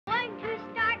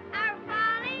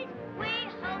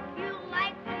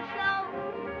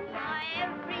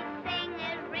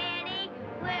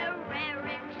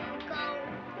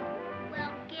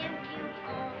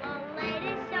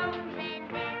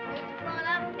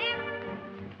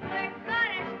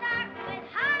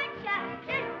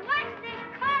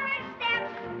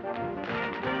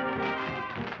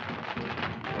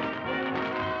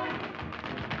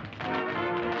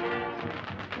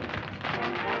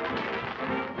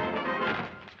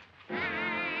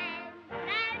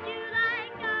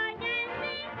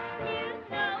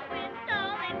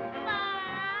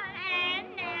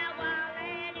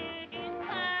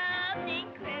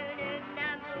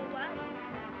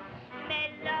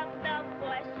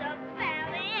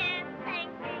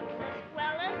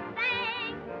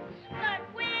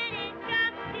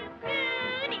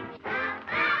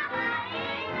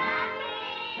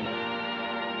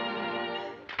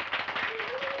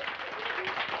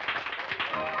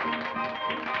I'm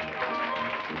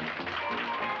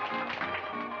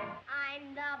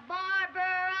the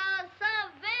barber of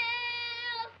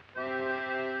Seville.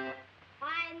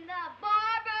 I'm the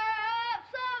barber of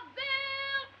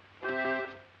Seville.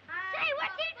 Say,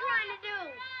 what's he trying to do?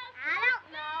 I don't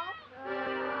know.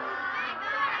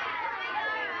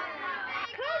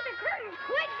 Close the curtains,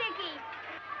 quick, Dickie.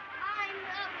 I'm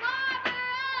the barber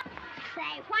of...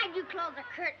 Say, why'd you close the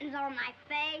curtains on my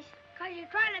face? Because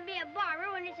you're trying to be a barber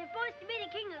when you're supposed to be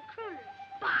the king of crooners.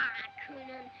 Bah,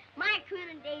 crooning. My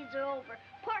crooning days are over.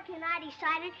 Porky and I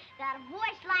decided that a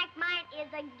voice like mine is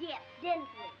a gift, didn't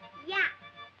we? Yeah.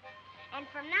 And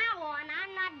from now on,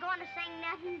 I'm not going to sing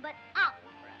nothing but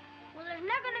opera. Well, there's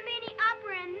not going to be any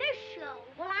opera in this show.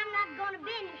 Well, I'm not going to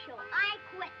be in the show. I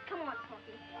quit. Come on,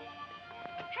 Porky.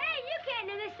 Hey, you can't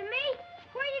do this to me.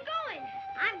 Where are you going?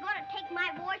 I'm going to take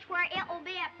my voice where it will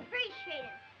be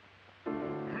appreciated.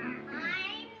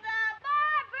 I'm the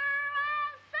barber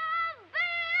of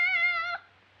Seville.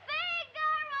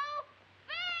 Figaro,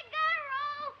 Figaro,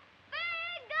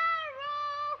 Figaro.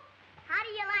 How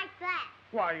do you like that?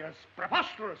 Why, it's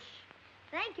preposterous.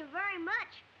 Thank you very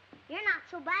much. You're not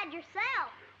so bad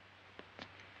yourself.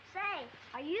 Say,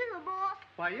 are you the boss?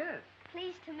 Why, yes.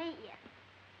 Pleased to meet you.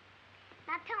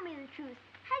 Now tell me the truth.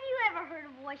 Have you ever heard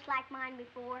a voice like mine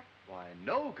before? Why,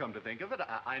 no, come to think of it,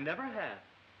 I never have.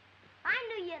 I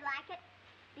knew you'd like it.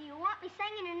 Do you want me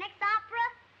singing your next opera?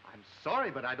 I'm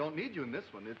sorry, but I don't need you in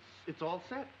this one. It's all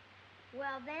set.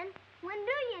 Well, then, when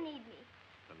do you need me?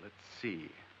 Well, let's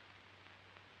see.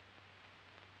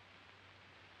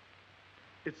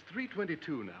 It's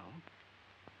 3:22 now.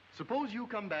 Suppose you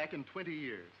come back in 20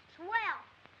 years. Swell.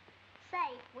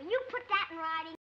 Say, will you put that in writing?